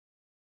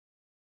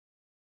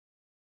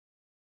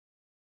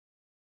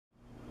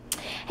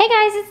Hey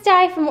guys, it's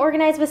Di from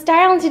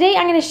OrganizeMommywithStyle, and today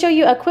I'm going to show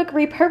you a quick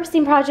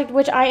repurposing project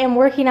which I am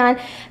working on.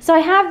 So I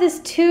have this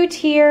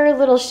two-tier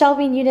little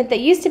shelving unit that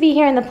used to be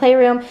here in the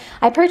playroom.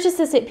 I purchased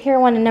this at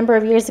Pier 1 a number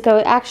of years ago.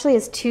 It actually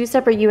is two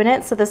separate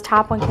units, so this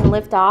top one can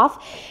lift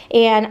off.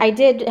 And I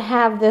did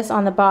have this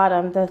on the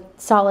bottom, the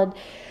solid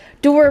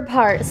door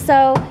part.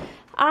 So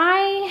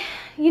I,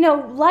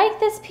 like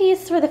this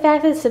piece for the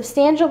fact that it's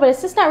substantial, but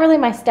it's just not really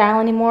my style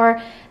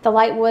anymore, the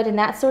light wood and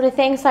that sort of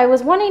thing. So I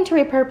was wanting to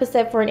repurpose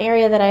it for an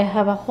area that I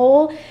have a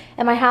hole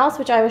in my house,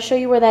 which I will show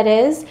you where that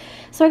is.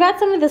 So I got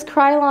some of this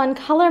Krylon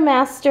Color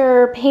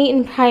Master paint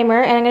and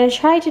primer, and I'm going to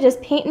try to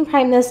just paint and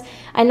prime this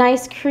a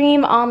nice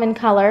cream almond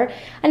color.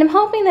 And I'm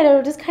hoping that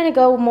it'll just kind of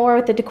go more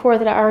with the decor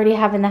that I already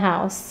have in the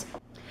house.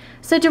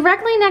 So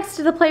directly next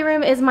to the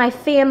playroom is my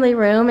family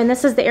room, and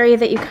this is the area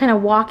that you kind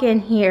of walk in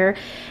here.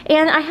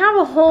 And I have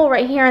a hole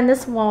right here on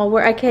this wall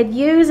where I could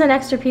use an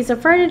extra piece of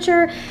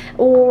furniture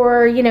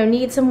or,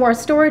 need some more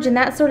storage and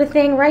that sort of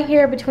thing right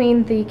here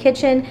between the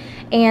kitchen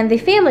and the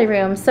family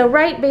room. So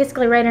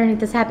basically right underneath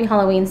this Happy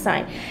Halloween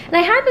sign. And I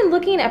had been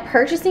looking at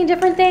purchasing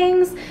different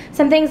things,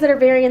 some things that are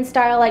very in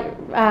style like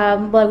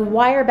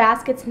wire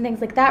baskets and things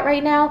like that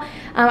right now.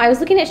 I was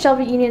looking at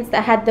shelving units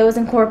that had those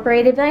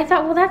incorporated, but I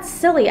thought, well, that's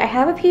silly. I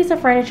have a piece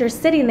of furniture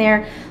sitting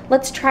there.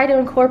 Let's try to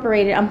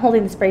incorporate it. I'm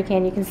holding the spray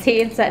can, you can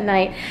see it's at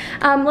night.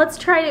 Let's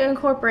try to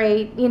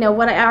incorporate,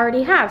 what I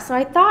already have. So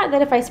I thought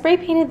that if I spray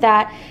painted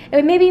that, it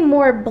would maybe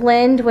more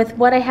blend with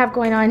what I have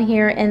going on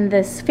here in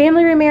this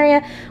family room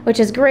area, which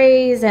is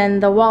grays,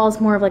 and the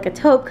walls more of like a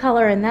taupe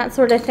color and that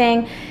sort of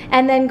thing.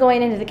 And then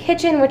going into the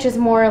kitchen, which is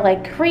more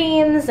like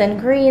creams and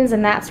greens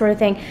and that sort of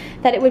thing,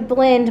 that it would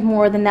blend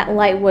more than that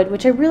light wood,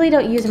 which I really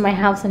don't use in my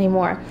house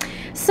anymore.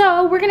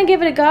 So we're gonna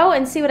give it a go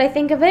and see what I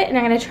think of it, and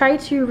I'm gonna try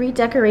to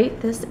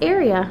redecorate this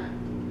area.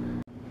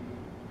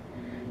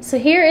 So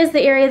here is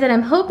the area that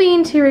I'm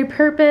hoping to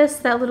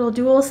repurpose that little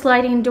dual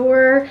sliding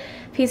door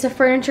piece of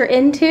furniture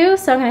into.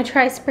 So I'm gonna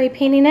try spray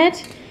painting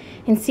it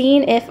and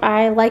seeing if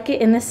I like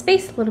it in this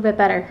space a little bit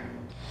better.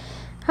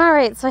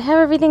 Alright, so I have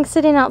everything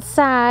sitting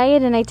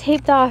outside, and I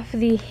taped off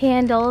the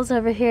handles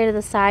over here to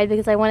the side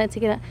because I want it to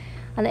get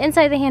on the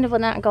inside of the handle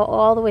but not go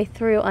all the way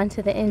through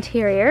onto the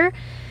interior.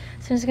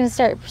 So I'm just going to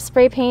start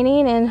spray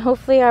painting, and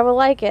hopefully I will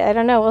like it. I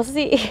don't know, we'll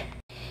see.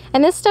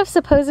 And this stuff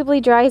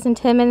supposedly dries in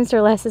 10 minutes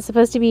or less. It's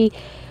supposed to be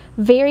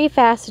very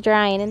fast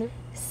drying. And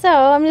so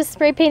I'm just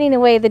spray painting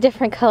away the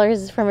different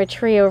colors from a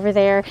tree over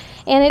there.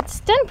 And it's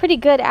done pretty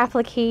good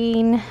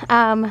appliquing.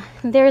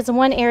 There's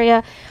one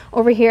area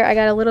over here I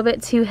got a little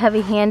bit too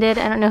heavy-handed.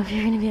 I don't know if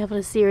you're going to be able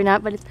to see or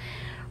not, but it's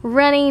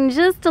running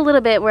just a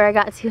little bit where I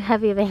got too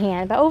heavy of a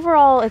hand. But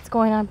overall, it's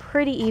going on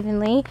pretty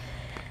evenly.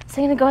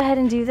 So I'm going to go ahead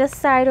and do this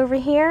side over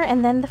here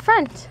and then the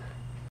front.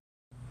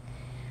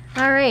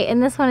 Alright,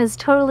 and this one is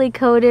totally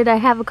coated. I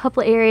have a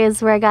couple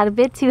areas where I got a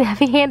bit too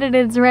heavy-handed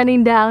and it's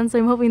running down, so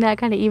I'm hoping that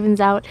kind of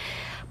evens out.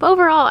 But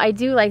overall, I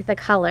do like the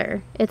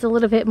color. It's a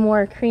little bit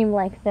more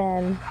cream-like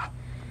than...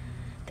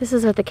 This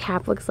is what the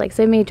cap looks like,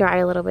 so it may dry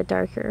a little bit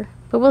darker.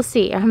 But we'll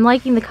see. I'm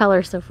liking the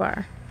color so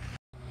far.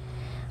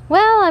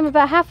 Well, I'm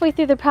about halfway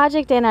through the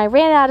project and I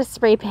ran out of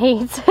spray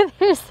paint, so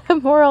there's the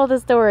moral of the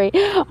story.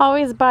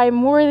 Always buy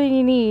more than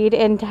you need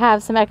and to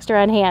have some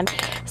extra on hand.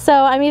 So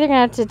I'm either going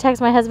to have to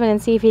text my husband and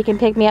see if he can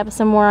pick me up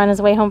some more on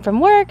his way home from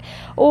work,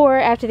 or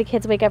after the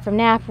kids wake up from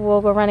nap,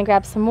 we'll go run and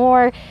grab some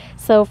more.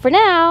 So for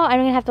now, I'm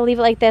going to have to leave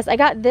it like this. I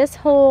got this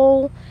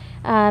whole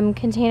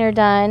container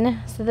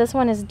done, so this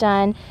one is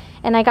done.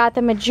 And I got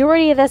the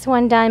majority of this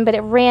one done, but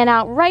it ran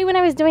out right when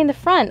I was doing the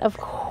front, of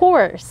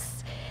course.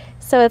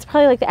 So it's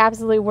probably like the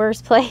absolute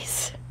worst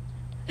place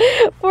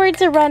for it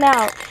to run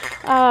out.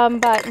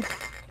 But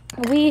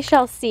we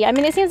shall see. I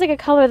mean, it seems like a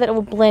color that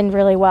will blend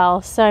really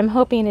well, so I'm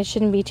hoping it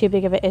shouldn't be too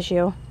big of an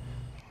issue.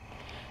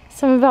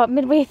 So I'm about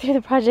midway through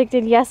the project,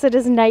 and yes, it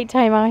is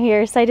nighttime out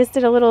here. So I just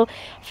did a little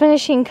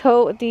finishing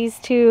coat with these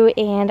two,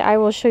 and I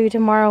will show you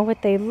tomorrow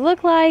what they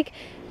look like.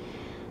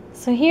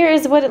 So here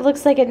is what it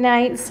looks like at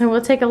night. So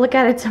we'll take a look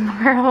at it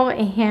tomorrow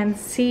and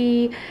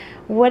see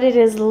what it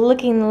is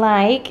looking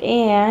like.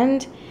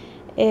 And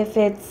if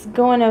it's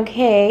going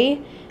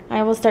okay,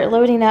 I will start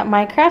loading up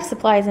my craft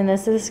supplies in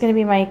this. So this is going to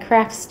be my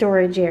craft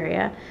storage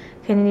area.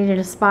 Kind of needed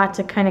a spot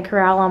to kind of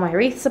corral all my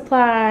wreath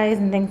supplies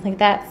and things like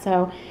that.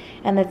 So,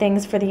 and the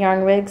things for the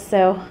yarn wigs.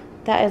 So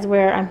that is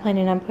where I'm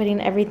planning on putting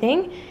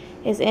everything,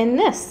 is in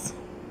this.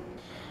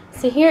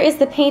 So here is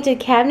the painted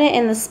cabinet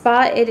and the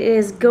spot it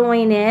is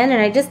going in.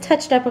 And I just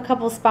touched up a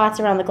couple spots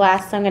around the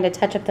glass, so I'm going to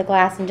touch up the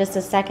glass in just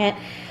a second.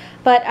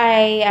 But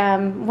I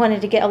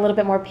wanted to get a little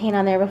bit more paint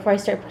on there before I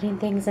start putting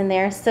things in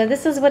there. So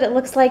this is what it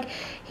looks like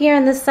here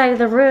on this side of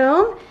the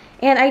room.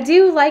 And I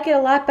do like it a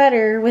lot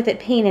better with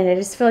it painted. I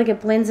just feel like it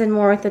blends in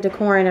more with the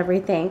decor and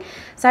everything.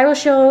 So I will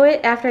show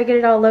it after I get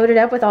it all loaded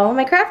up with all of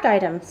my craft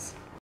items.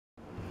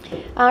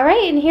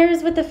 Alright, and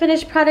here's what the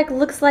finished product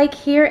looks like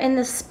here in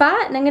the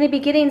spot. And I'm going to be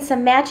getting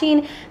some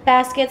matching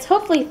baskets,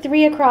 hopefully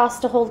 3 across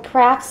to hold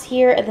crafts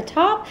here at the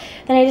top.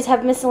 Then I just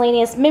have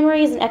miscellaneous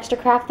memories and extra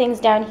craft things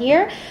down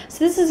here. So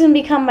this is going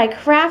to become my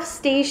craft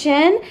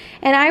station,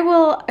 and I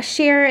will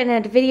share in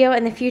a video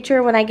in the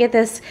future when I get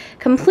this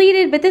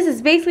completed. But this is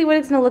basically what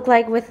it's going to look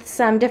like with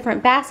some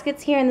different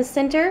baskets here in the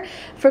center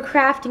for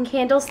craft and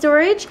candle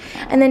storage.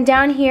 And then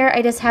down here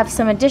I just have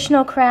some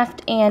additional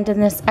craft and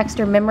this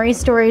extra memory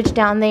storage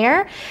down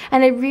there.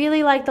 And I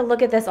really like the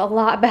look of this a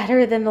lot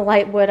better than the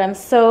light wood. I'm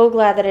so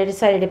glad that I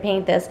decided to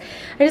paint this.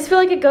 I just feel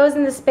like it goes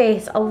in the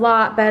space a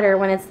lot better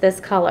when it's this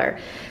color.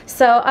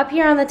 So up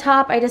here on the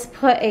top I just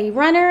put a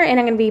runner, and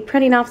I'm going to be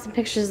printing off some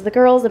pictures of the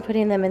girls and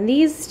putting them in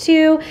these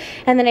two.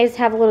 And then I just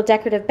have a little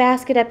decorative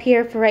basket up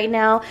here for right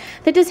now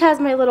that just has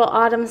my little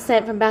autumn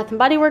scent from Bath &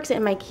 Body Works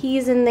and my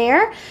keys in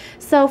there.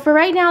 So for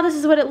right now this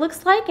is what it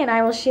looks like, and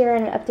I will share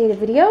in an updated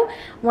video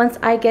once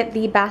I get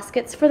the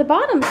baskets for the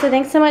bottom. So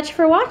thanks so much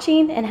for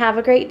watching, and have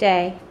a great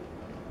day.